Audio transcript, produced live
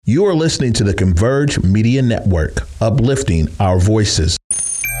You are listening to the Converge Media Network, uplifting our voices.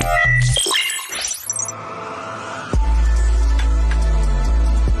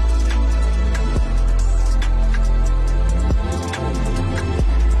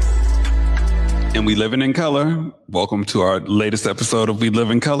 And we living in color. Welcome to our latest episode of We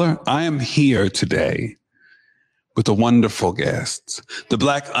Live in Color. I am here today with a wonderful guest, the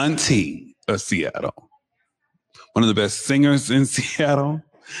Black Auntie of Seattle. One of the best singers in Seattle.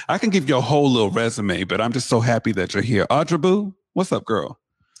 I can give you a whole little resume, but I'm just so happy that you're here. Audra Boo, what's up, girl?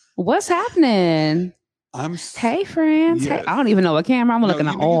 What's happening? Hey, friends. Yes. Hey, I don't even know what camera. I'm looking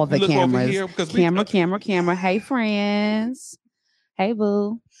at all the cameras. Camera. Hey, friends. Hey,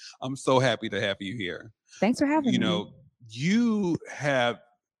 boo. I'm so happy to have you here. Thanks for having me. You know, you have,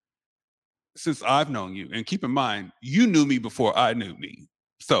 since I've known you, and keep in mind, you knew me before I knew me.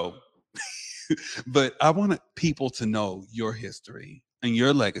 So, but I want people to know your history and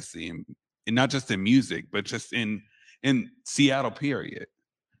your legacy, and not just in music, but just in Seattle, period.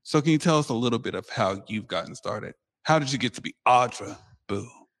 So can you tell us a little bit of how you've gotten started? How did you get to be Audra Boo?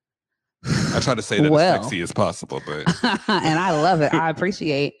 I try to say that as sexy as possible, but and I love it. I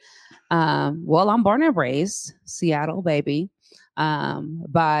appreciate. Well, I'm born and raised Seattle, baby.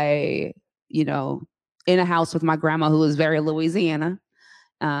 By in a house with my grandma who was very Louisiana,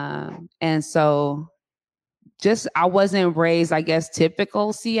 and so I wasn't raised, I guess,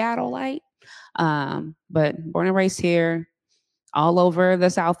 typical Seattleite, but born and raised here, all over the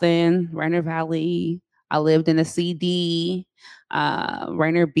South End, Rainier Valley. I lived in the CD.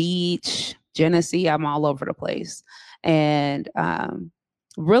 Rainier Beach, Genesee, I'm all over the place. And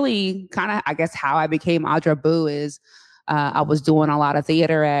really kind of, I guess, how I became Audra Boo is I was doing a lot of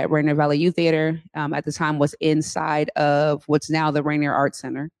theater at Rainier Valley Youth Theater. At the time was inside of what's now the Rainier Arts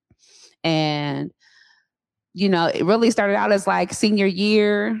Center. And, it really started out as like senior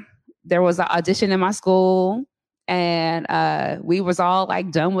year. There was an audition in my school and we was all like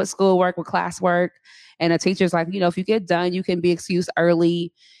done with schoolwork, with classwork. And the teacher's like, if you get done, you can be excused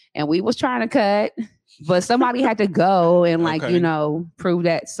early. And we was trying to cut, but somebody had to go and prove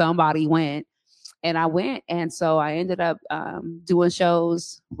that somebody went. And I went. And so I ended up doing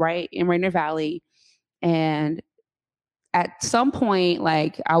shows right in Rainier Valley. And at some point,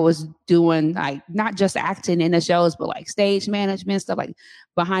 I was doing not just acting in the shows, but stage management, stuff like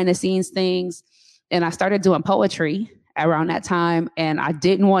behind the scenes things. And I started doing poetry around that time. And I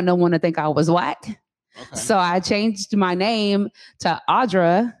didn't want no one to think I was whack. Okay. So I changed my name to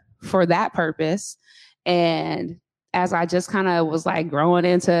Audra for that purpose. And as I just kind of was growing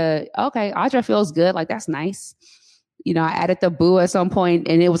into, okay, Audra feels good. That's nice. I added the boo at some point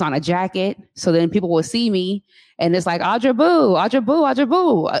and it was on a jacket. So then people would see me and it's Audra Boo, Audra Boo, Audra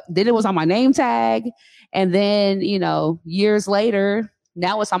Boo. Then it was on my name tag. And then, years later,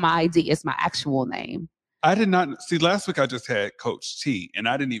 now it's on my ID. It's my actual name. I did not see. Last week I just had Coach T, and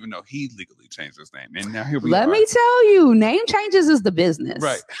I didn't even know he legally changed his name. And now here we are. Let me tell you, name changes is the business,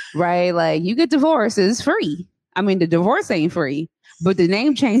 right? Right. You get divorced, it's free. I mean, the divorce ain't free, but the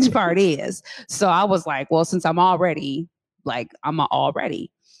name change part is. So I was like, well, since I'm already I'm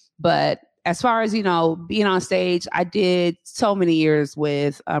already. But as far as being on stage, I did so many years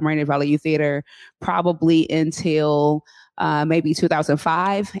with Rainier Valley Youth Theater, probably until maybe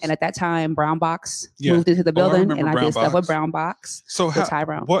 2005. And at that time, Brown Box moved into the building and I did stuff with Brown Box. So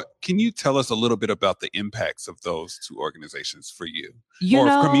what can you tell us a little bit about the impacts of those two organizations for you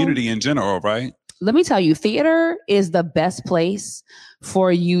or community in general, right? Let me tell you, theater is the best place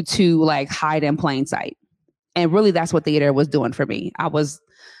for you to hide in plain sight. And really that's what theater was doing for me. I was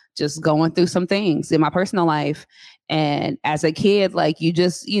just going through some things in my personal life. And as a kid, you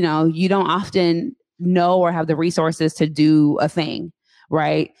just, you don't often know or have the resources to do a thing,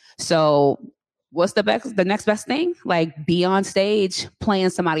 right? So what's the next best thing? Be on stage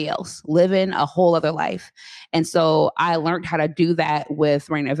playing somebody else, living a whole other life. And so I learned how to do that with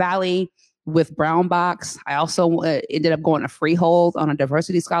Rainier Valley, with Brown Box. I also ended up going to Freehold on a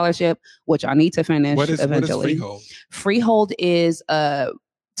diversity scholarship, which I need to finish eventually. What is Freehold? Freehold is a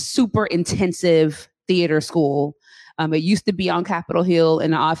super intensive theater school. It used to be on Capitol Hill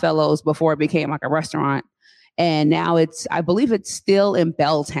in the Oddfellows before it became a restaurant. And now I believe it's still in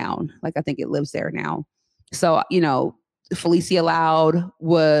Belltown. I think it lives there now. So, Felicia Loud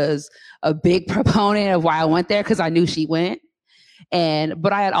was a big proponent of why I went there because I knew she went.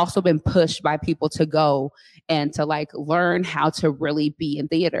 But I had also been pushed by people to go and to learn how to really be in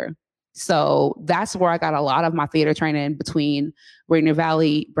theater. So that's where I got a lot of my theater training between Rainier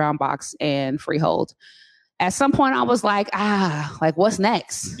Valley, Brown Box, and Freehold. At some point I was what's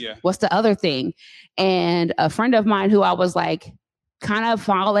next? Yeah. What's the other thing? And a friend of mine who I was kind of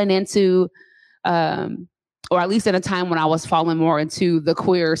fallen into, or at least in a time when I was falling more into the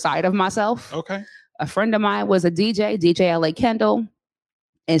queer side of myself. Okay. A friend of mine was a DJ LA Kendall,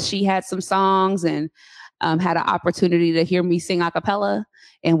 and she had some songs and had an opportunity to hear me sing a cappella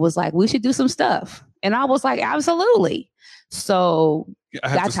and was like, we should do some stuff. And I was like, absolutely. So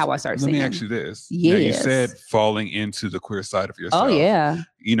that's how I started singing. Let me ask you this. Yes. Now, you said falling into the queer side of yourself. Oh, yeah.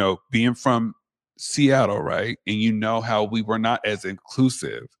 You know, being from Seattle, right? And you know how we were not as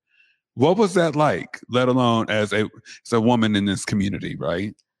inclusive. What was that like, let alone as a woman in this community,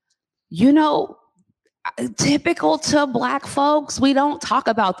 right? You know, typical to Black folks, we don't talk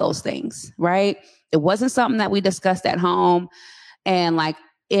about those things, right? It wasn't something that we discussed at home. And like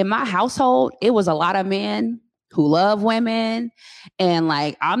in my household, it was a lot of men who love women. And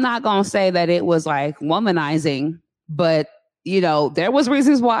like, I'm not going to say that it was like womanizing, but you know, there was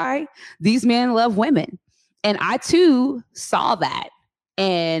reasons why these men love women. And I too saw that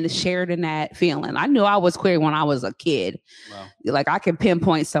and shared in that feeling. I knew I was queer when I was a kid. Wow. Like I can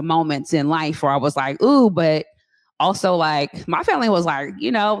pinpoint some moments in life where I was like, ooh, but also like my family was like,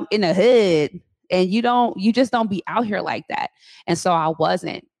 you know, in the hood, and you just don't be out here like that. And so I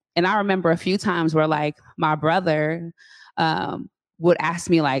wasn't. And I remember a few times where like my brother would ask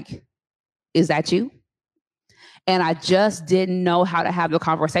me like, is that you? And I just didn't know how to have the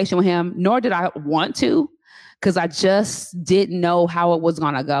conversation with him, nor did I want to, because I just didn't know how it was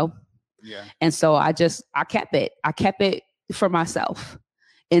going to go. Yeah. And so I kept it. I kept it for myself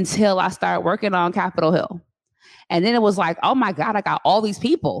until I started working on Capitol Hill. And then it was like, oh my God, I got all these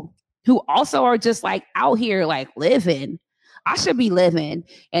people who also are just like out here, like living. I should be living.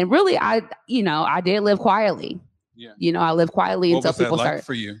 And really, I did live quietly. Yeah. You know, I lived quietly until people started. What was that like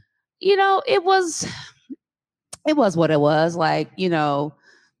for you? You know, it was what it was. Like, you know,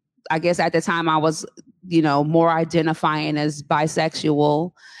 I guess at the time I was, you know, more identifying as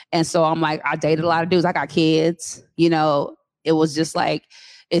bisexual. And so I'm like, I dated a lot of dudes. I got kids, you know, it was just like,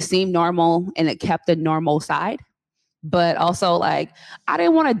 it seemed normal and it kept the normal side. But also like, I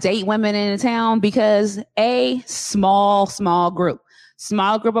didn't want to date women in the town because small group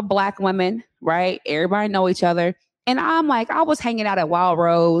of Black women, right? Everybody know each other. And I'm like, I was hanging out at Wild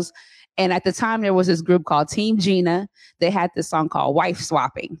Rose. And at the time there was this group called Team Gina. They had this song called Wife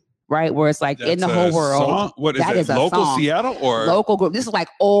Swapping, right? Where it's like in the whole world. Song? What is that? Is local song. Seattle or local group? This is like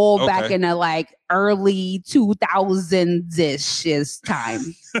old back in the like early 2000s-ish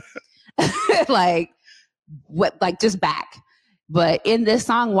time. like just back. But in this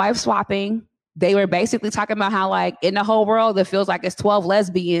song, Wife Swapping, they were basically talking about how like in the whole world, it feels like it's 12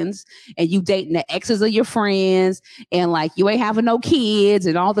 lesbians and you dating the exes of your friends and like you ain't having no kids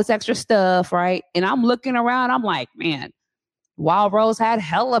and all this extra stuff, right? And I'm looking around, I'm like, man, Wild Rose had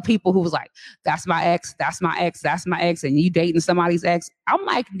hella people who was like, that's my ex, that's my ex, that's my ex, and you dating somebody's ex. I'm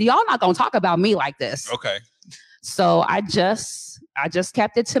like, y'all not gonna talk about me like this. Okay. So I just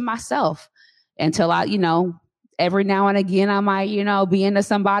kept it to myself until I, you know, every now and again I might, you know, be into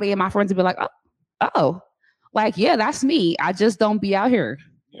somebody and my friends would be like, oh, like, yeah, that's me. I just don't be out here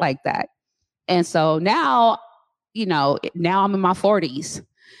like that. And so now, you know, now I'm in my 40s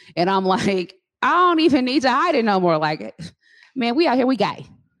and I'm like, I don't even need to hide it no more. Like, man, we out here, we gay.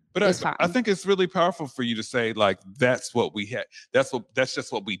 But I think it's really powerful for you to say, like, that's what we had. That's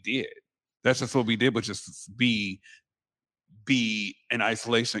just what we did. That's just what we did, but just be in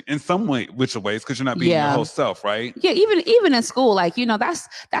isolation in some way, which ways, because you're not being your whole self, right? Yeah, even in school, like, you know, that's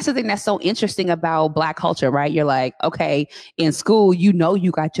the thing that's so interesting about Black culture, right? You're like, okay, in school, you know,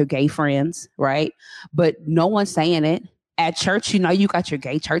 you got your gay friends, right? But no one's saying it. At church, you know, you got your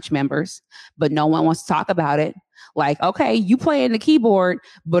gay church members, but no one wants to talk about it. Like, okay, you playing the keyboard,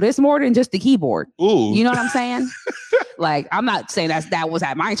 but it's more than just the keyboard. Ooh. You know what I'm saying? Like, I'm not saying that was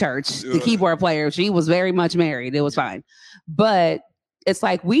at my church. The keyboard player, she was very much married. It was fine. But it's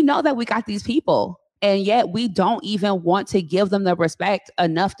like, we know that we got these people, and yet we don't even want to give them the respect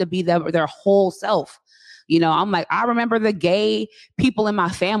enough to be their whole self. You know, I'm like, I remember the gay people in my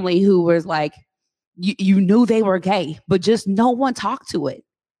family who was like, you knew they were gay, but just no one talked to it.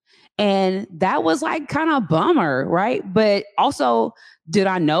 And that was like kind of bummer, right? But also, did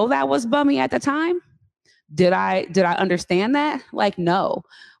I know that was bummy at the time? Did I understand that? Like, no.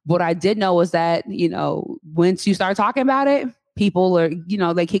 What I did know was that, you know, once you start talking about it, people are, you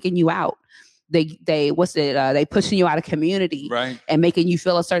know, they kicking you out. They pushing you out of community, right, and making you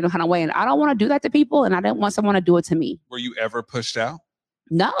feel a certain kind of way. And I don't want to do that to people, and I didn't want someone to do it to me. Were you ever pushed out?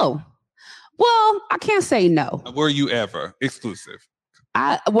 No. Well, I can't say no. Were you ever exclusive?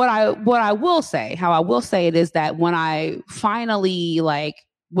 What I will say, how I will say it is that when I finally, like,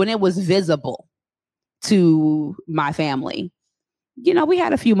 when it was visible to my family, we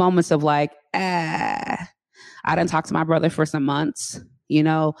had a few moments of like, I didn't talk to my brother for some months.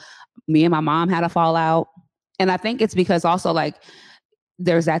 Me and my mom had a fallout. And I think it's because also like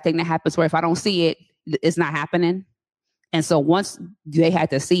there's that thing that happens where if I don't see it, it's not happening. And so once they had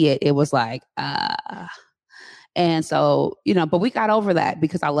to see it, it was like, and so, but we got over that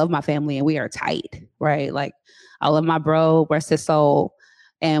because I love my family and we are tight, right? Like I love my bro, rest his soul.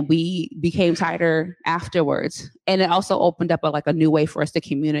 And we became tighter afterwards. And it also opened up a new way for us to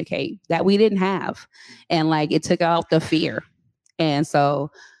communicate that we didn't have. And like, it took out the fear. And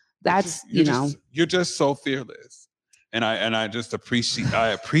so that's, you're just so fearless. And I just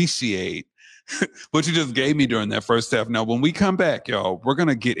appreciate what you just gave me during that first half. Now, when we come back, y'all, we're going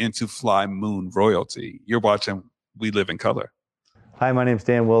to get into Fly Moon royalty. You're watching We Live in Color. Hi, my name's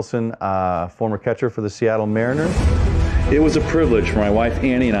Dan Wilson, former catcher for the Seattle Mariners. It was a privilege for my wife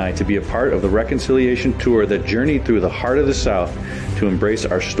Annie and I to be a part of the Reconciliation Tour that journeyed through the heart of the South to embrace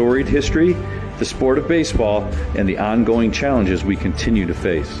our storied history, the sport of baseball, and the ongoing challenges we continue to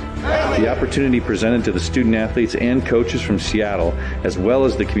face. The opportunity presented to the student athletes and coaches from Seattle, as well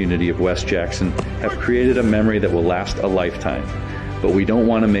as the community of West Jackson, have created a memory that will last a lifetime. But we don't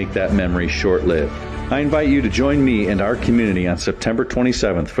want to make that memory short-lived. I invite you to join me and our community on September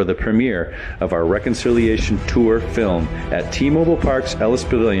 27th for the premiere of our Reconciliation Tour film at T-Mobile Park's Ellis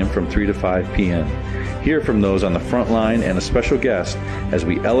Pavilion from 3 to 5 p.m. Hear from those on the front line and a special guest as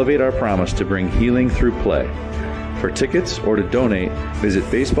we elevate our promise to bring healing through play. For tickets or to donate, visit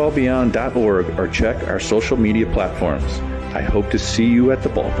baseballbeyond.org or check our social media platforms. I hope to see you at the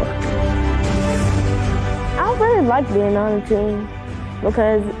ballpark. I really like being on the team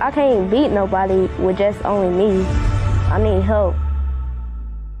because I can't beat nobody with just only me. I need help.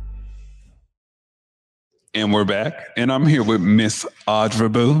 And we're back, and I'm here with Miss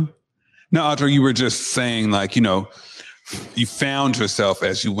Audra Boo. Now, Audra, you were just saying, like, you found yourself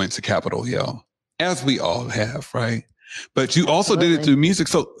as you went to Capitol Hill, as we all have, right? But you also did it through music.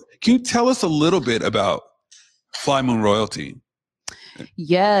 So can you tell us a little bit about Fly Moon royalty?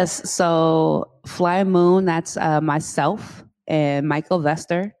 Yes. So Fly Moon, that's myself and Michael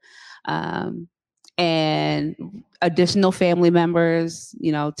Vester, and additional family members,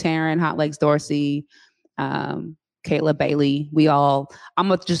 Taryn, Hot Legs Dorsey, Kayla Bailey. I'm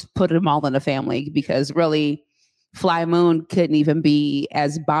going to just put them all in the family because really Fly Moon couldn't even be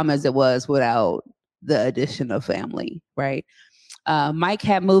as bomb as it was without the addition of family, right? Mike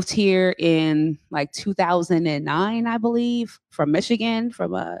had moved here in like 2009, I believe, from Michigan,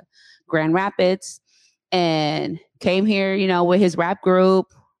 from Grand Rapids, and came here, with his rap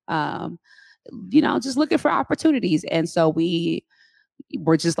group, just looking for opportunities. And so we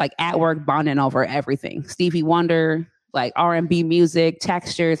were just like at work bonding over everything. Stevie Wonder, like R&B music,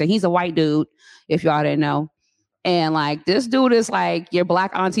 textures, and he's a white dude, if y'all didn't know. And like this dude is like your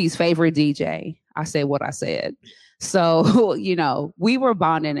black auntie's favorite DJ. I said what I said. So, we were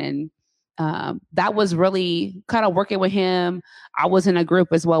bonding, and that was really kind of working with him. I was in a group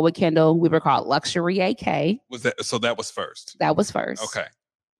as well with Kendall. We were called Luxury AK. So that was first? That was first. Okay.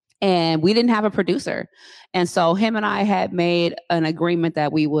 And we didn't have a producer. And so him and I had made an agreement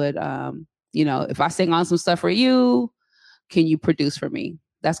that we would, if I sing on some stuff for you, can you produce for me?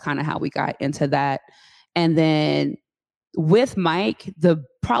 That's kind of how we got into that. And then with Mike,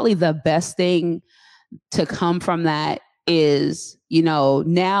 probably the best thing to come from that is,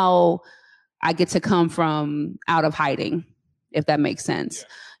 now I get to come from out of hiding, if that makes sense.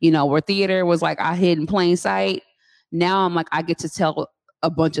 Yeah. Where theater was like I hid in plain sight. Now I'm like, I get to tell a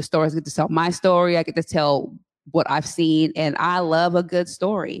bunch of stories. I get to tell my story. I get to tell what I've seen, and I love a good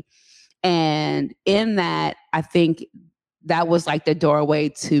story. And in that, I think that was like the doorway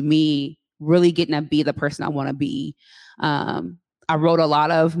to me really getting to be the person I want to be. I wrote a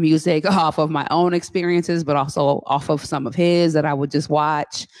lot of music off of my own experiences, but also off of some of his that I would just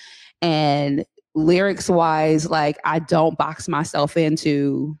watch. And lyrics wise, like I don't box myself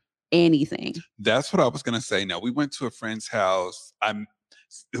into anything. That's what I was going to say. Now, we went to a friend's house.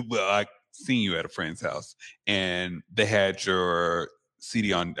 I seen you at a friend's house, and they had your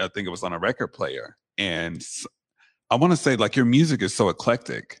CD on, I think it was on a record player. And I want to say, like, your music is so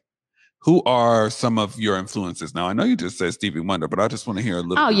eclectic. Who are some of your influences? Now, I know you just said Stevie Wonder, but I just want to hear a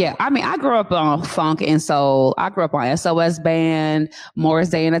little bit more. I mean, I grew up on funk and soul. I grew up on SOS Band, Morris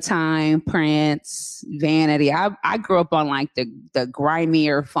Day and the Time, Prince, Vanity. I grew up on like the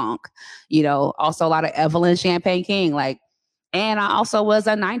grimier funk, also a lot of Evelyn Champagne King, and I also was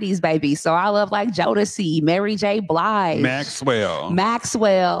a 90s baby. So I love like Jodeci, Mary J. Blige,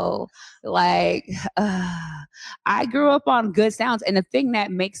 Maxwell. I grew up on good sounds. And the thing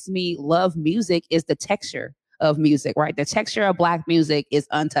that makes me love music is the texture of music, right? The texture of Black music is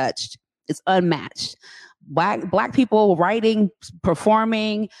untouched. It's unmatched. Black people writing,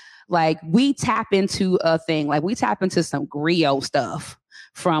 performing, like we tap into a thing, like we tap into some griot stuff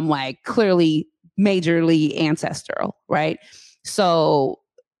from like clearly majorly ancestral, right? So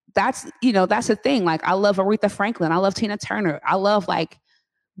that's, you know, that's the thing. Like I love Aretha Franklin. I love Tina Turner. I love like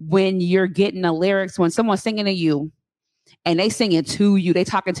when you're getting the lyrics, when someone's singing to you and they singing to you, they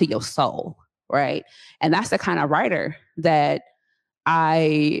talking to your soul, right? And that's the kind of writer that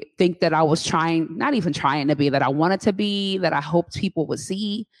I think that I was not even trying to be, that I wanted to be, that I hoped people would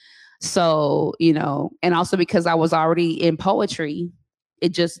see. So, you know, and also because I was already in poetry, it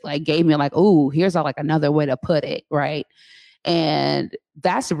just like gave me like, oh, here's like another way to put it, right? And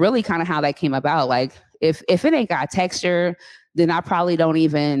that's really kind of how that came about. Like if it ain't got texture, then I probably don't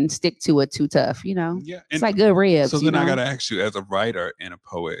even stick to it too tough, you know? Yeah. It's like good ribs. So then I got to ask you, as a writer and a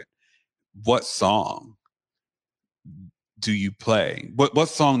poet, what song do you play? What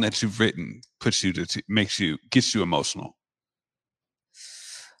song that you've written puts you gets you emotional?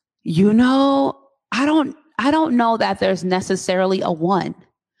 You know, I don't know that there's necessarily a one,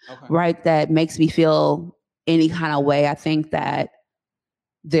 right, that makes me feel any kind of way. I think that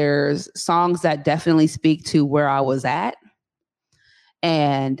there's songs that definitely speak to where I was at.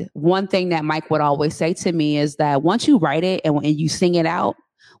 And one thing that Mike would always say to me is that once you write it and you sing it out,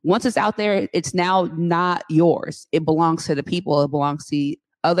 once it's out there, it's now not yours. It belongs to the people. It belongs to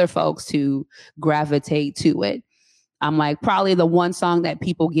other folks to gravitate to it. I'm like, probably the one song that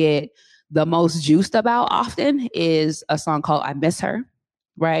people get the most juiced about often is a song called I Miss Her,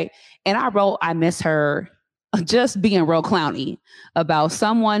 right? And I wrote I Miss Her just being real clowny about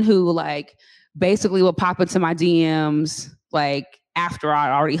someone who like basically would pop into my DMs like after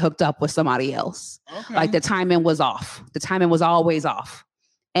I already hooked up with somebody else. Okay. Like the timing was off. The timing was always off.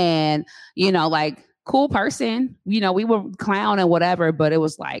 And, you know, like cool person, you know, we were clown and whatever, but it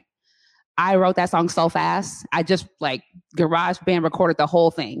was like, I wrote that song so fast. I just like GarageBand recorded the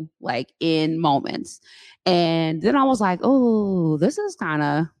whole thing like in moments. And then I was like, oh, this is kind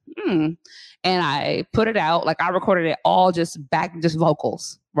of, And I put it out, like I recorded it all just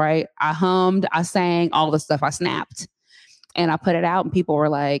vocals, right? I hummed, I sang, all the stuff, I snapped. And I put it out and people were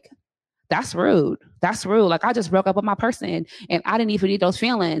like, that's rude. That's rude. Like I just broke up with my person and I didn't even need those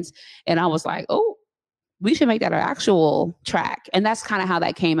feelings. And I was like, oh, we should make that an actual track. And that's kind of how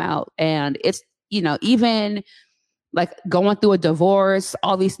that came out. And it's, you know, even like going through a divorce,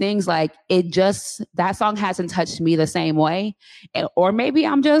 all these things, like that song hasn't touched me the same way. Or maybe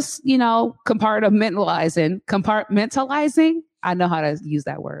I'm just, you know, compartmentalizing. I know how to use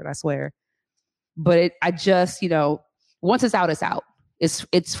that word, I swear. But I just, you know, once it's out, it's out.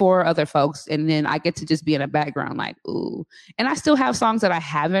 It's for other folks. And then I get to just be in the background like, ooh. And I still have songs that I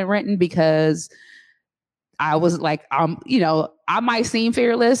haven't written because I was like, you know, I might seem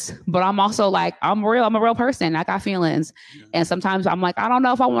fearless, but I'm also like, I'm a real person. I got feelings. Yeah. And sometimes I'm like, I don't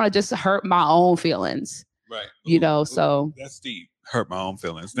know if I want to just hurt my own feelings. Right. You know, so. That's deep. Hurt my own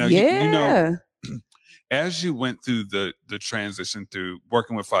feelings. Now, yeah. You know, as you went through the transition through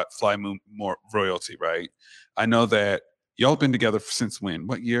working with Fly Moon Royalty, right? I know that y'all been together since when?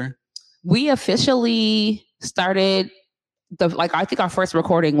 What year? We officially started I think our first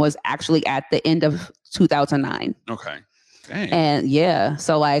recording was actually at the end of 2009. Okay. Dang. And yeah,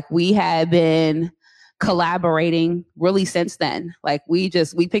 so like we had been collaborating really since then. Like we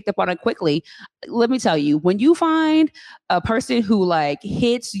picked up on it quickly. Let me tell you, when you find a person who like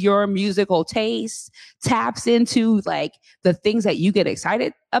hits your musical taste, taps into like the things that you get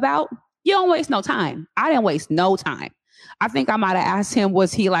excited about, you don't waste no time. I didn't waste no time. I think I might have asked him,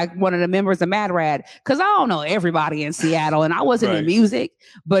 was he like one of the members of Mad Rad? Because I don't know everybody in Seattle and I wasn't in music,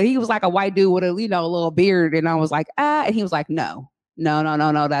 but he was like a white dude with a, you know, a little beard. And I was like, and he was like, no,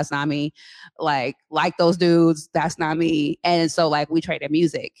 that's not me. Like those dudes, that's not me. And so like we traded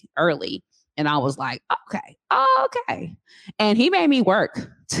music early and I was like, okay. And he made me work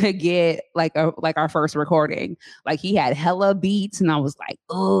to get like our first recording. Like he had hella beats and I was like,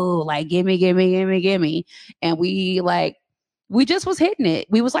 oh, like gimme. And we just was hitting it.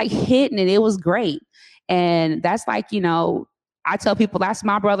 We was like hitting it. It was great. And that's like, you know, I tell people that's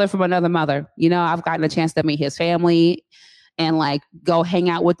my brother from another mother. You know, I've gotten a chance to meet his family and like go hang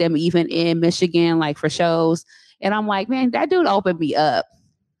out with them even in Michigan, like for shows. And I'm like, man, that dude opened me up.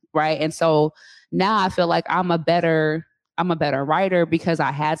 Right. And so now I feel like I'm a better writer because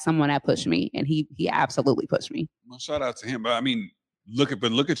I had someone that pushed me and he absolutely pushed me. Well, shout out to him. But I mean, look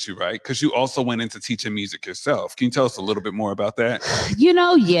at you, right? Because you also went into teaching music yourself. Can you tell us a little bit more about that? You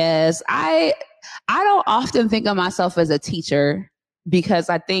know, yes. I don't often think of myself as a teacher because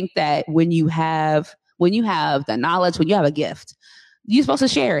I think that when you have when you have the knowledge, when you have a gift, you're supposed to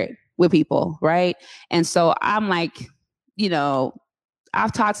share it with people, right? And so I'm like, you know,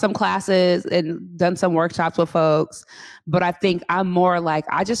 I've taught some classes and done some workshops with folks, but I think I'm more like,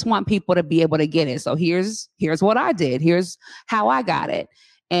 I just want people to be able to get it. So here's what I did. Here's how I got it.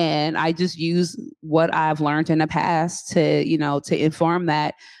 And I just use what I've learned in the past to, you know, to inform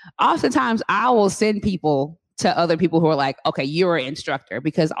that. Oftentimes I will send people to other people who are like, okay, you're an instructor,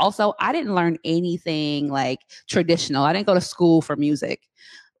 because also I didn't learn anything like traditional. I didn't go to school for music.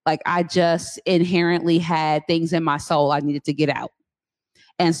 Like I just inherently had things in my soul I needed to get out.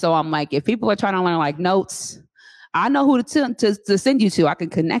 And so I'm like, if people are trying to learn like notes, I know who to send you to. I can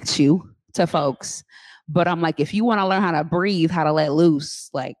connect you to folks. But I'm like, if you want to learn how to breathe, how to let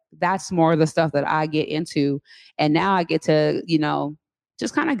loose, like that's more of the stuff that I get into. And now I get to, you know,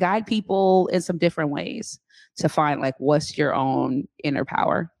 just kind of guide people in some different ways to find like what's your own inner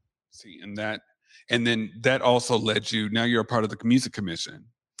power. See, and then that also led you. Now you're a part of the Music Commission.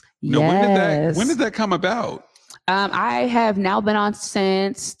 Yes. Now, when did that come about? I have now been on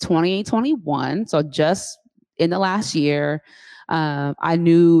since 2021. So just in the last year, I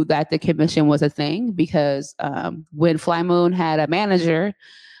knew that the commission was a thing because when Fly Moon had a manager,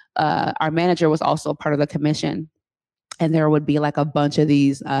 our manager was also part of the commission. And there would be like a bunch of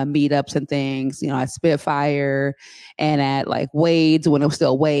these meetups and things, you know, at Spitfire and at like Wade's when it was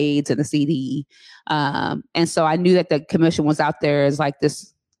still Wade's and the CD. And so I knew that the commission was out there as like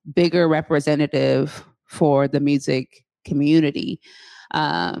this bigger representative for the music community.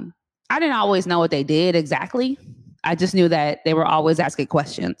 I didn't always know what they did exactly. I just knew that they were always asking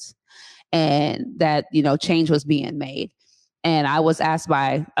questions and that, you know, change was being made. And I was asked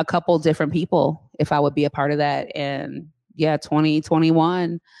by a couple different people if I would be a part of that. And yeah,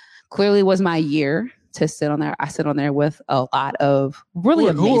 2021 clearly was my year to sit on there. I sit on there with a lot of really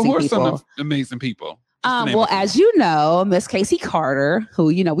amazing people. Who are some amazing people? Well, as you know, Miss Casey Carter, who,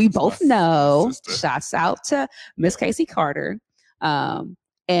 you know, we both know, shouts out to Miss Casey Carter.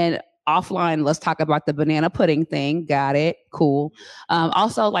 And offline, let's talk about the banana pudding thing. Got it. Cool.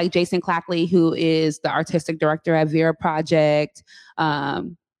 Also like Jason Clackley, who is the artistic director at Vera Project. There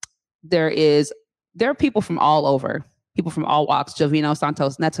are people from all over, people from all walks, Jovino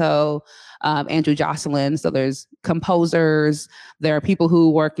Santos Neto, Andrew Jocelyn. So there's composers, there are people who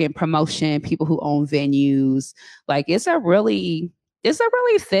work in promotion, people who own venues. Like it's a really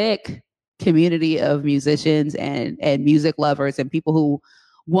thick community of musicians and music lovers and people who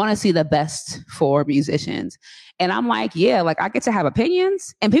want to see the best for musicians. And I'm like, yeah, like I get to have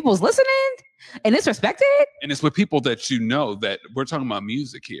opinions and people's listening and it's respected. And it's with people that you know that we're talking about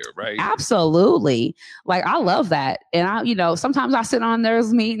music here, right? Absolutely. Like I love that. And I, you know, sometimes I sit on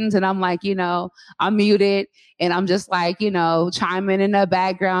those meetings and I'm like, you know, I'm muted and I'm just like, you know, chiming in the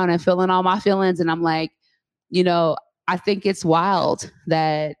background and feeling all my feelings. And I'm like, you know, I think it's wild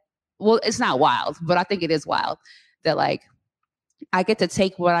that, well, it's not wild, but I think it is wild that like, I get to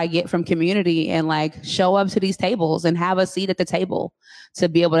take what I get from community and like show up to these tables and have a seat at the table to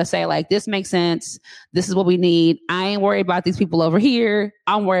be able to say like, this makes sense. This is what we need. I ain't worried about these people over here.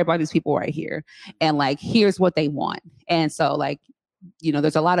 I'm worried about these people right here. And like, here's what they want. And so like, you know,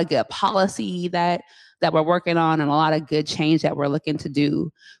 there's a lot of good policy that we're working on and a lot of good change that we're looking to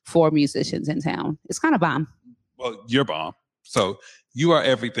do for musicians in town. It's kind of bomb. Well, you're bomb. So you are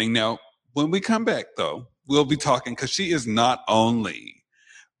everything. Now, when we come back though, we'll be talking because she is not only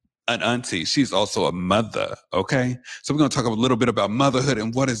an auntie, she's also a mother, okay? So we're going to talk a little bit about motherhood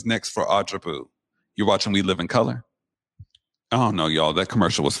and what is next for Audra Boo. You're watching We Live in Color? Oh, no, y'all, that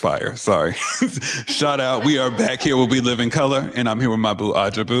commercial was fire. Sorry. Shout out. We are back here with We Live in Color, and I'm here with my boo,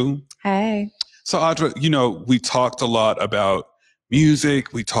 Audra Boo. Hey. So, Audra, you know, we talked a lot about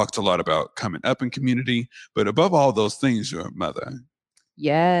music. We talked a lot about coming up in community. But above all those things, you're a mother.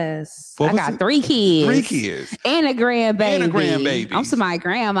 Yes. I got 3 kids. 3 kids. And a grandbaby. I'm my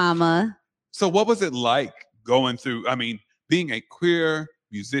grandmama. So what was it like going through, I mean, being a queer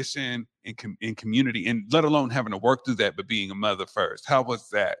musician in community and let alone having to work through that, but being a mother first? How was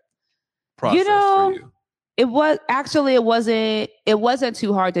that process for you? It wasn't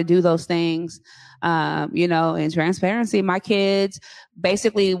too hard to do those things. You know, in transparency, my kids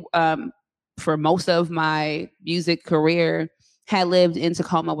basically, for most of my music career, had lived in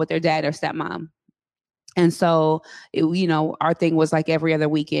Tacoma with their dad or stepmom. And so, you know, our thing was like every other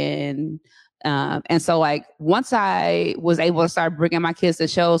weekend. And so like, once I was able to start bringing my kids to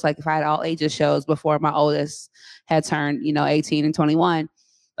shows, like if I had all ages shows before my oldest had turned, you know, 18 and 21,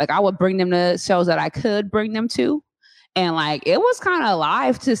 like I would bring them to shows that I could bring them to. And like, it was kind of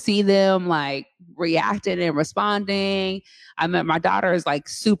live to see them like reacting and responding. My daughter is like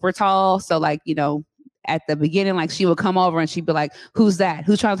super tall. So like, you know, at the beginning, like she would come over and she'd be like, "Who's that?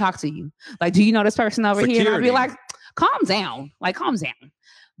 Who's trying to talk to you? Like, do you know this person over here?" And I'd be like, "Calm down, like calm down."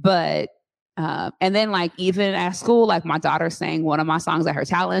 But and then like even at school, like my daughter sang one of my songs at her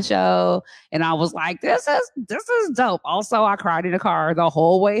talent show, and I was like, this is dope. Also, I cried in the car the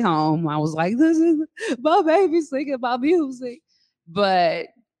whole way home. I was like, this is my baby singing my music. But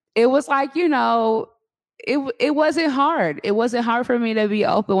it was like, you know, it wasn't hard. It wasn't hard for me to be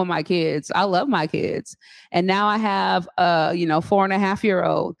open with my kids. I love my kids. And now I have a,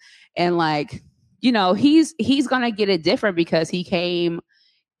 4.5-year-old. And like, he's gonna get it different because he came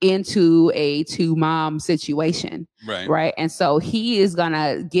into a 2-mom situation. Right. And so he is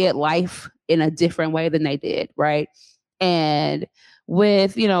gonna get life in a different way than they did. Right. And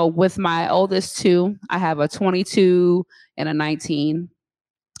with my oldest 2, I have a 22 and a 19.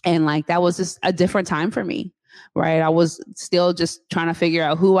 And like, that was just a different time for me. Right. I was still just trying to figure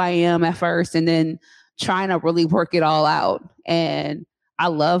out who I am at first and then trying to really work it all out. And I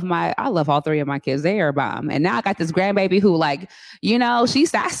love all 3 of my kids. They are a bomb. And now I got this grandbaby who like,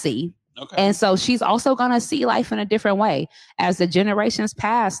 she's sassy. Okay. And so she's also going to see life in a different way as the generations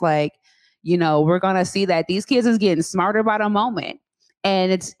pass. Like, we're going to see that these kids is getting smarter by the moment.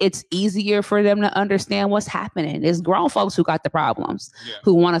 And it's easier for them to understand what's happening. It's grown folks who got the problems,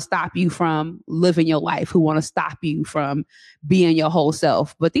 who want to stop you from living your life, who want to stop you from being your whole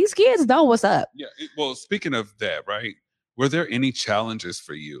self. But these kids know what's up. Yeah. Well, speaking of that, right? Were there any challenges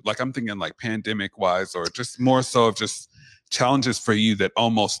for you? Like I'm thinking like pandemic wise, or just more so of just challenges for you that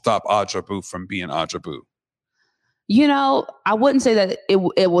almost stop Audra Boo from being Audra Boo? I wouldn't say that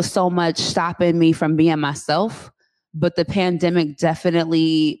it was so much stopping me from being myself, but the pandemic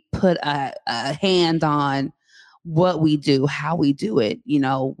definitely put a hand on what we do, how we do it.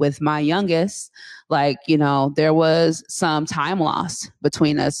 With my youngest, like, there was some time lost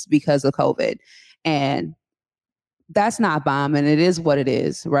between us because of COVID. And that's not bombing. It is what it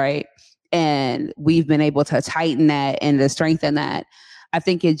is, right? And we've been able to tighten that and to strengthen that. I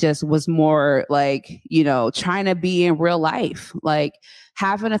think it just was more like, trying to be in real life, like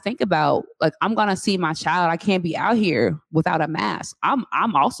having to think about, like, I'm going to see my child. I can't be out here without a mask. I'm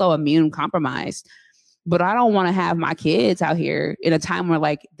also immune compromised, but I don't want to have my kids out here in a time where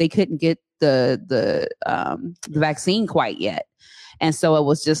like they couldn't get the vaccine quite yet. And so it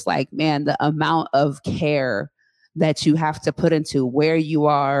was just like, man, the amount of care that you have to put into where you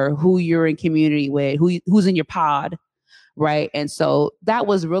are, who you're in community with, who's in your pod, right? And so that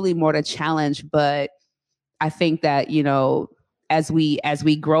was really more the challenge. But I think that, as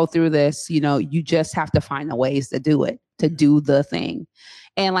we grow through this, you just have to find the ways to do it, to do the thing.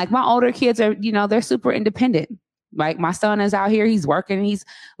 And like my older kids are, they're super independent. Like my son is out here, he's working, he's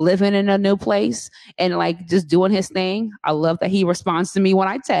living in a new place and like just doing his thing. I love that he responds to me when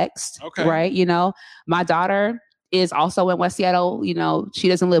I text, right? My daughter is also in West Seattle. She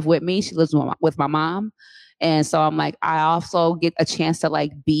doesn't live with me. She lives with my mom. And so I'm like, I also get a chance to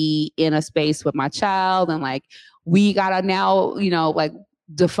like be in a space with my child. And like, we gotta now, like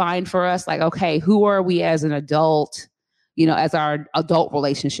define for us, like, okay, who are we as an adult, as our adult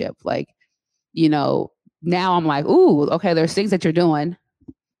relationship? Like, now I'm like, ooh, okay, there's things that you're doing,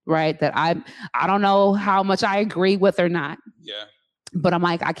 right? That I don't know how much I agree with or not. Yeah. But I'm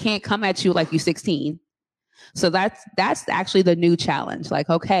like, I can't come at you like you're 16. So that's actually the new challenge. Like,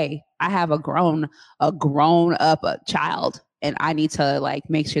 okay, I have a grown up child and I need to like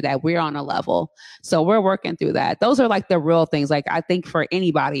make sure that we're on a level. So we're working through that. Those are like the real things. Like I think for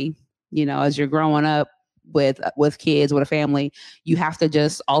anybody, as you're growing up with kids, with a family, you have to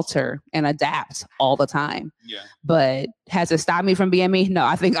just alter and adapt all the time. Yeah. But has it stopped me from being me? No,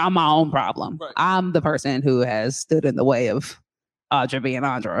 I think I'm my own problem. Right. I'm the person who has stood in the way of Audra being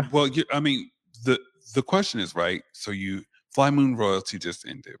Audra. Well, the question is, right, so Fly Moon Royalty just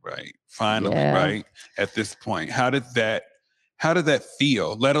ended, right? Finally, right? At this point, how did that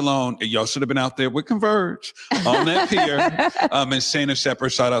feel? Let alone, y'all should have been out there with Converge on that pier. And Shayna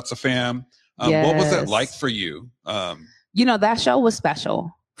Shepherd, shout out to fam. What was that like for you? That show was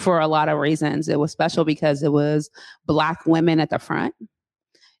special for a lot of reasons. It was special because it was Black women at the front.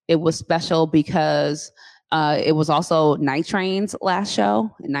 It was special because it was also Night Train's last show.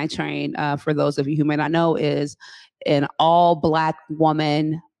 Night Train, for those of you who may not know, is an all Black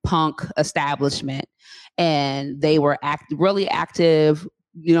woman punk establishment. And they were really active,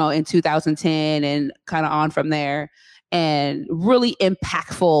 in 2010 and kind of on from there. And really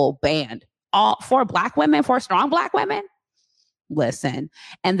impactful band. All for Black women, for strong Black women. Listen.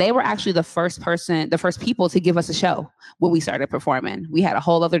 And they were actually the first people to give us a show when we started performing. We had a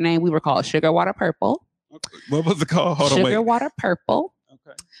whole other name. We were called Sugar Water Purple. What was it called? Sugar Water Purple.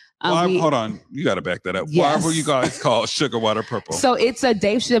 Hold on, you got to back that up. Yes. Why were you guys called Sugar Water Purple? So it's a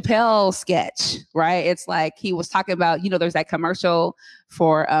Dave Chappelle sketch, right? It's like he was talking about, there's that commercial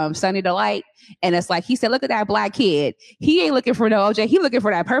for Sunny Delight. And it's like, he said, look at that black kid. He ain't looking for no OJ. He looking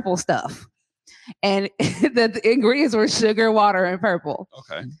for that purple stuff. And the ingredients were sugar, water, and purple.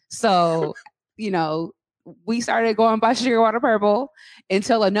 Okay. So, we started going by Sugar Water Purple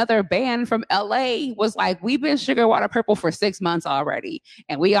until another band from LA was like, we've been Sugar Water Purple for 6 months already.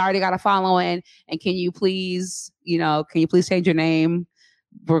 And we already got a following. And can you please change your name?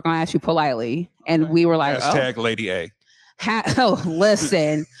 We're going to ask you politely. And we were like, hashtag Lady A.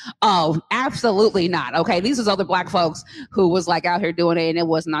 Listen. Oh, absolutely not. Okay. These was other black folks who was like out here doing it, and it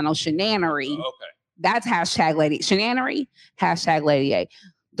was not no shenanery. Okay. That's hashtag Lady shenanery, hashtag Lady A.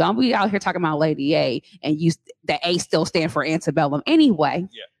 Don't be out here talking about Lady A and the A still stand for antebellum anyway.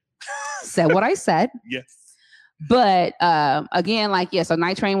 Yeah. Said what I said. Yes. But again, so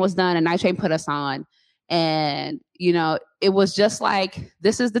Night Train was done and Night Train put us on. And, it was just like,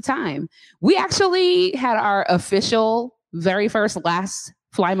 this is the time. We actually had our official very first last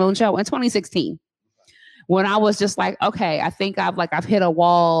Fly Moon show in 2016. When I was just like, okay, I think I've hit a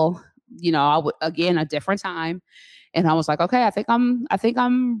wall, again, a different time. And I was like, okay, I think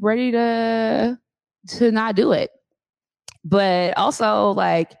I'm ready to not do it. But also,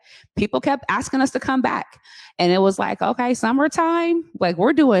 people kept asking us to come back. And it was like, okay, summertime,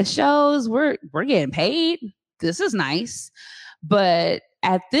 we're doing shows, we're getting paid. This is nice. But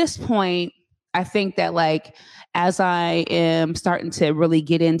at this point, I think that as I am starting to really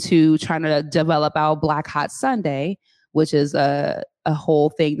get into trying to develop our Black Hot Sunday, which is a whole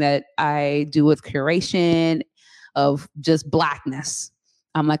thing that I do with curation of just blackness.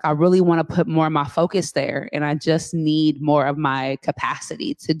 I'm like, I really want to put more of my focus there, and I just need more of my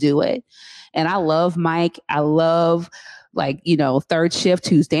capacity to do it. And I love Mike. I love Third Shift,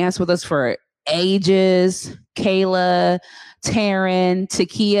 who's danced with us for ages. Kayla, Taryn,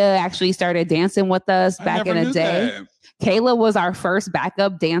 Takia actually started dancing with us back in the day. That. Kayla was our first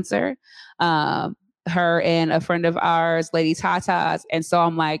backup dancer. Her and a friend of ours, Lady Tata's. And so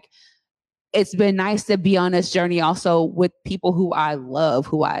I'm like, it's been nice to be on this journey also with people who I love,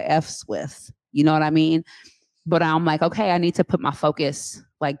 who I F's with. You know what I mean? But I'm like, okay, I need to put my focus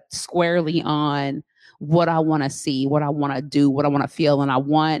squarely on what I want to see, what I want to do, what I want to feel. And I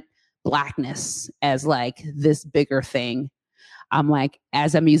want blackness as this bigger thing. I'm like,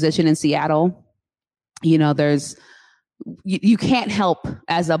 as a musician in Seattle, you can't help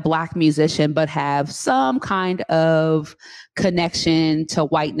as a Black musician but have some kind of connection to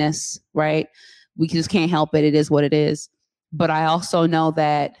whiteness, right? We just can't help it. It is what it is. But I also know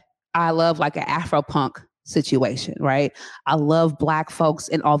that I love an Afro-punk situation, right? I love Black folks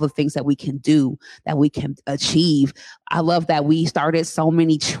and all the things that we can do, that we can achieve. I love that we started so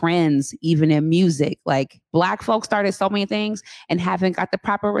many trends, even in music. Black folks started so many things and haven't got the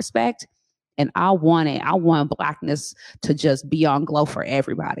proper respect. And I want Blackness to just be on glow for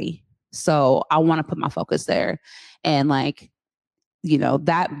everybody. So I want to put my focus there. And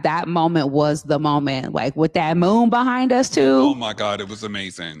that moment was the moment, with that moon behind us too. Oh my God, it was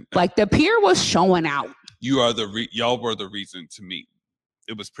amazing. The pier was showing out. Y'all were the reason to meet.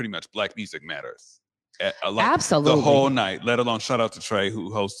 It was pretty much Black Music Matters. Absolutely. The whole night, let alone shout out to Trey who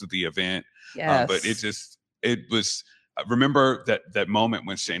hosted the event. Yes. But it was, I remember that moment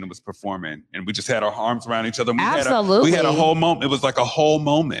when Shayna was performing and we just had our arms around each other. Absolutely. We had a whole moment. It was a whole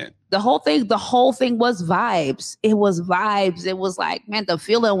moment. The whole thing was vibes. It was vibes. It was man, the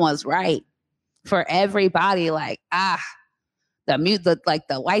feeling was right for everybody. The music,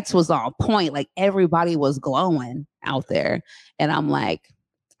 the lights was on point. Everybody was glowing out there. And I'm like,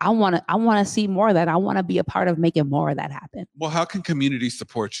 I want to see more of that. I want to be a part of making more of that happen. Well, how can community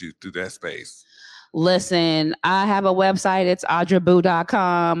support you through that space? Listen, I have a website. It's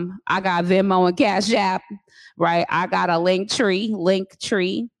audraboo.com. I got Venmo and Cash App, right? I got a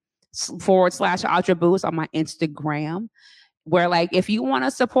Linktree /Audraboo. It's on my Instagram, where if you want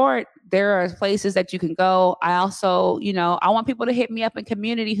to support, there are places that you can go. I also, I want people to hit me up in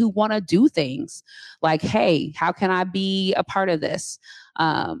community who want to do things hey, how can I be a part of this?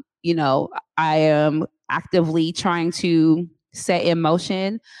 I am actively trying to set in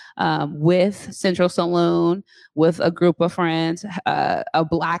motion with Central Saloon, with a group of friends, a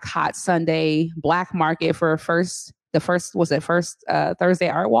Black Hot Sunday Black Market for first Thursday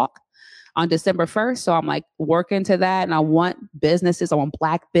Art Walk on December 1st. So I'm working to that, and I want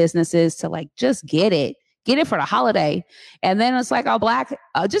Black businesses to just get it for the holiday. And then it's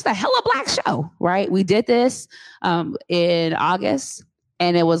just a hella Black show, right? We did this in August,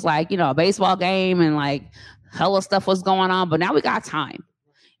 and it was a baseball game and hella stuff was going on, but now we got time.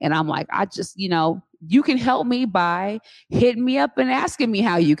 And I'm like, I just, you can help me by hitting me up and asking me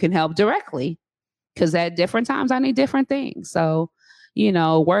how you can help directly. Because at different times I need different things. So,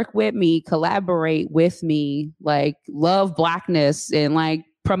 work with me, collaborate with me, like love Blackness and like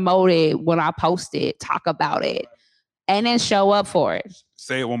promote it when I post it, talk about it, and then show up for it.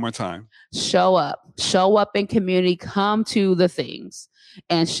 Say it one more time. Show up in community, come to the things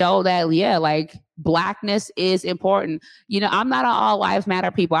and show that, like Blackness is important. I'm not an all lives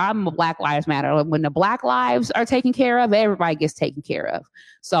matter people. I'm a Black Lives Matter. When the Black lives are taken care of, everybody gets taken care of.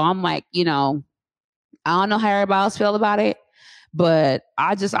 So I'm like, I don't know how everybody else feel about it, but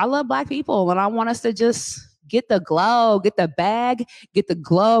I love Black people, and I want us to just get the glow, get the bag, get the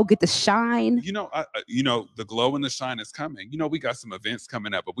glow, get the shine. The glow and the shine is coming. We got some events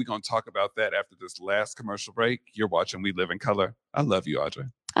coming up, but we're going to talk about that after this last commercial break. You're watching We Live in Color. I love you, Audrey.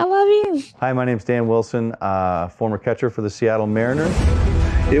 I love you. Hi, my name's Dan Wilson, former catcher for the Seattle Mariners.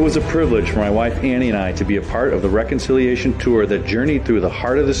 It was a privilege for my wife Annie and I to be a part of the reconciliation tour that journeyed through the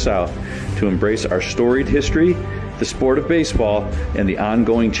heart of the South to embrace our storied history, the sport of baseball, and the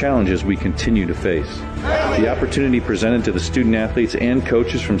ongoing challenges we continue to face. The opportunity presented to the student athletes and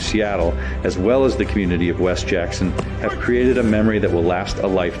coaches from Seattle, as well as the community of West Jackson, have created a memory that will last a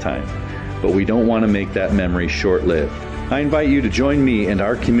lifetime. But we don't want to make that memory short-lived. I invite you to join me and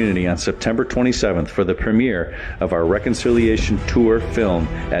our community on September 27th for the premiere of our Reconciliation Tour film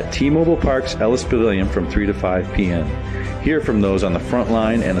at T-Mobile Park's Ellis Pavilion from 3 to 5 p.m. Hear from those on the front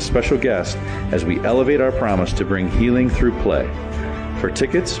line and a special guest as we elevate our promise to bring healing through play. For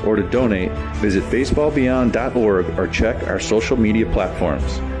tickets or to donate, visit baseballbeyond.org or check our social media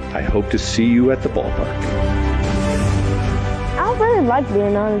platforms. I hope to see you at the ballpark. I really like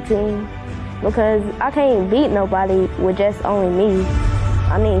being on the team because I can't beat nobody with just only me.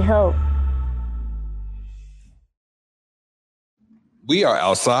 I need help. We are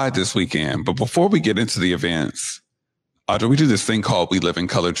outside this weekend, but before we get into the events, Audrey, we do this thing called We Live in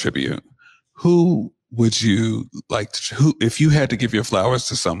Color Tribute. Who would you like to, if you had to give your flowers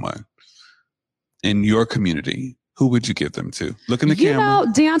to someone in your community, who would you give them to? Look in the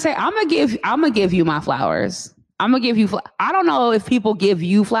camera. Deontay, I'm gonna give you my flowers. I'm gonna give you. I don't know if people give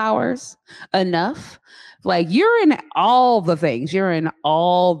you flowers enough. Like, you're in all the things. You're in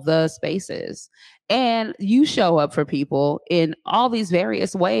all the spaces, and you show up for people in all these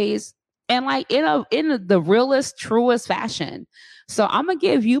various ways, and like in the realest, truest fashion. So I'm gonna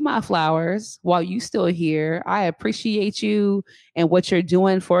give you my flowers while you still here. I appreciate you and what you're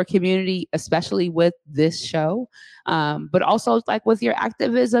doing for a community, especially with this show, but also like with your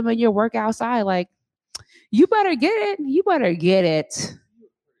activism and your work outside. Like, you better get it. You better get it.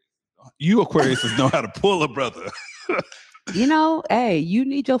 You Aquariuses know how to pull a brother. Hey, you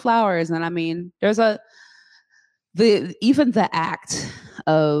need your flowers. And I mean, there's even the act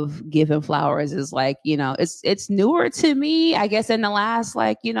of giving flowers is like, it's newer to me, I guess, in the last,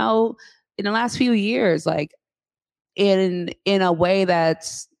 in the last few years, like in a way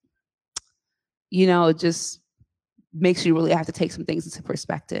that's, just makes you really have to take some things into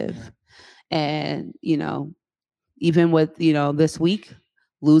perspective. And, even with, this week,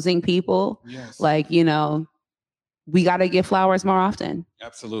 losing people, yes. Like, we got to give flowers more often.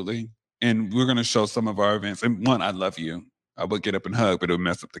 Absolutely. And we're going to show some of our events. And one, I love you. I would get up and hug, but it would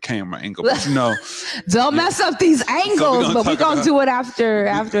mess up the camera angle. But don't mess up these angles, but we're going to do it after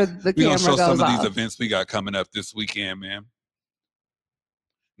the camera goes off. We're going to show some of these events we got coming up this weekend, man.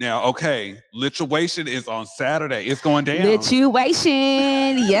 Now, okay, Lituation is on Saturday. It's going down.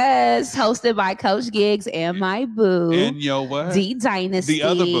 Lituation, yes, hosted by Coach Giggs and my boo. And what? D Dynasty. The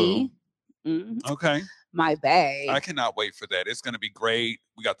other boo. Mm-hmm. Okay. My bae. I cannot wait for that. It's going to be great.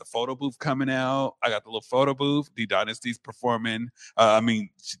 We got the photo booth coming out. I got the little photo booth. D Dynasty's performing.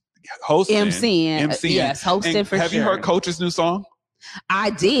 Hosting. MCing. Yes, hosting and for have sure. You heard Coach's new song? I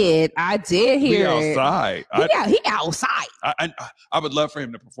did hear it. Outside. He outside. I would love for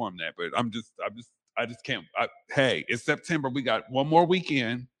him to perform that, but I just can't. Hey, it's September. We got one more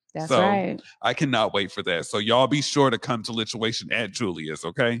weekend. That's right. I cannot wait for that. So y'all be sure to come to Lituation at Julia's,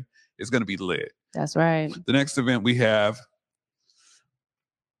 okay? It's going to be lit. That's right. The next event we have,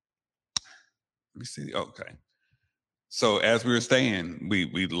 let me see. Okay. So as we were saying,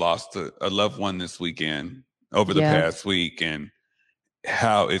 we lost a loved one this weekend over the past week, and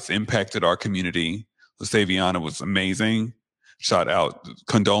how it's impacted our community. LaSaviana was amazing. Shout out,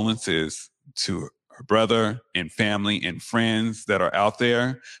 condolences to her brother and family and friends that are out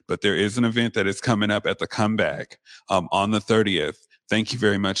there. But there is an event that is coming up at the Comeback on the 30th. Thank you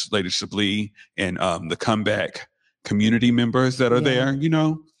very much, Lady Chablis, and the Comeback community members that are there.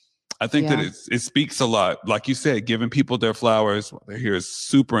 I think that it speaks a lot. Like you said, giving people their flowers while they're here is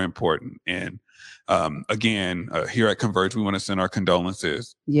super important. And again, here at Converge, we want to send our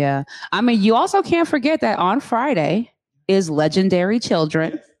condolences. Yeah. I mean, you also can't forget that on Friday is Legendary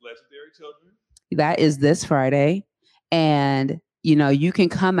Children. Yes, Legendary Children. That is this Friday. And, you know, you can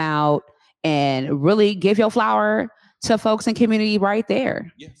come out and really give your flower to folks in community right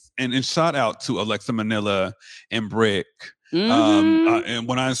there. Yes. And shout out to Alexa Manila and Brick. Mm-hmm. And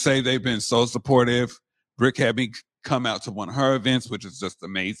when I say they've been so supportive, Brick had me come out to one of her events, which is just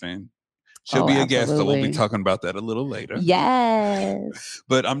amazing. She'll be a guest, so we'll be talking about that a little later. Yes.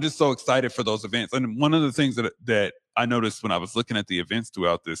 But I'm just so excited for those events. And one of the things that I noticed when I was looking at the events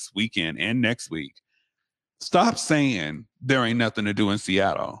throughout this weekend and next week, stop saying there ain't nothing to do in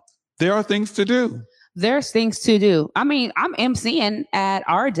Seattle. There are things to do. There's things to do. I mean, I'm emceeing at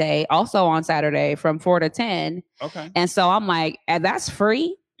our day also on Saturday from 4 to 10. Okay. And so I'm like, and that's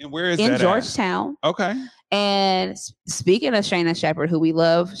free. And where is in that Georgetown. At? Okay. And speaking of Shayna Shepherd, who we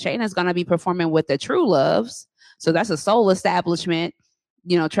love, Shayna's going to be performing with the True Loves. So that's a soul establishment.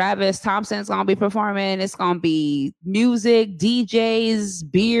 You know, Travis Thompson's going to be performing. It's going to be music, DJs,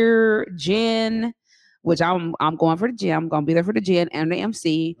 beer, gin, which I'm going for the gin. I'm going to be there for the gin and the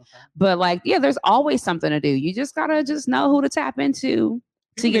MC. Okay. But like, yeah, there's always something to do. You just got to just know who to tap into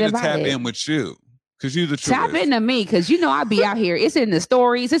to get invited. Tap in with you. Because you the truest. Tap into me, because you know I be out here. It's in the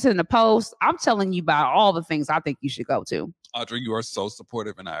stories, it's in the posts. I'm telling you about all the things I think you should go to. Audrey, you are so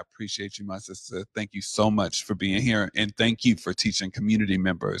supportive, and I appreciate you, my sister. Thank you so much for being here, and thank you for teaching community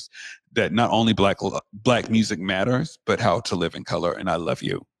members that not only Black music matters, but how to live in color. And I love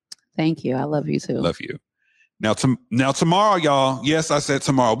you. Thank you. I love you too. Love you. Now tomorrow, y'all. Yes, I said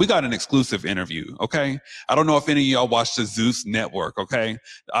tomorrow. We got an exclusive interview. Okay. I don't know if any of y'all watch the Zeus Network. Okay.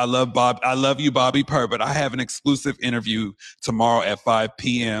 I love you, Bobby Purr, but I have an exclusive interview tomorrow at 5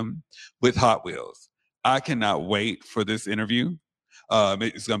 p.m. with Hot Wheels. I cannot wait for this interview.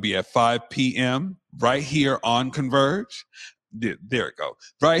 It's going to be at 5 p.m. right here on Converge. There it go.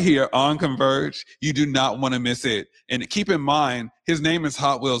 Right here on Converge. You do not want to miss it. And keep in mind, his name is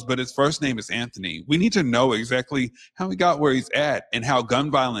Hot Wheels, but his first name is Anthony. We need to know exactly how he got where he's at and how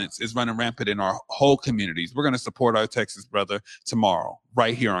gun violence is running rampant in our whole communities. We're going to support our Texas brother tomorrow,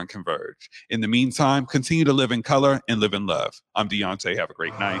 right here on Converge. In the meantime, continue to live in color and live in love. I'm Deontay. Have a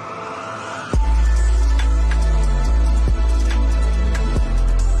great night.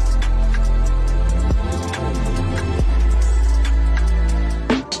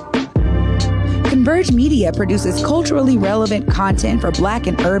 Converge Media produces culturally relevant content for Black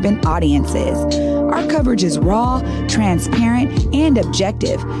and urban audiences. Our coverage is raw, transparent, and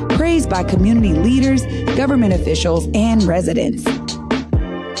objective, praised by community leaders, government officials, and residents.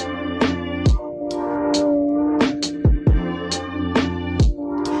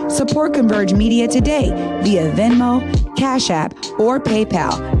 Support Converge Media today via Venmo, Cash App, or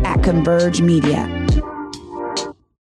PayPal at Converge Media.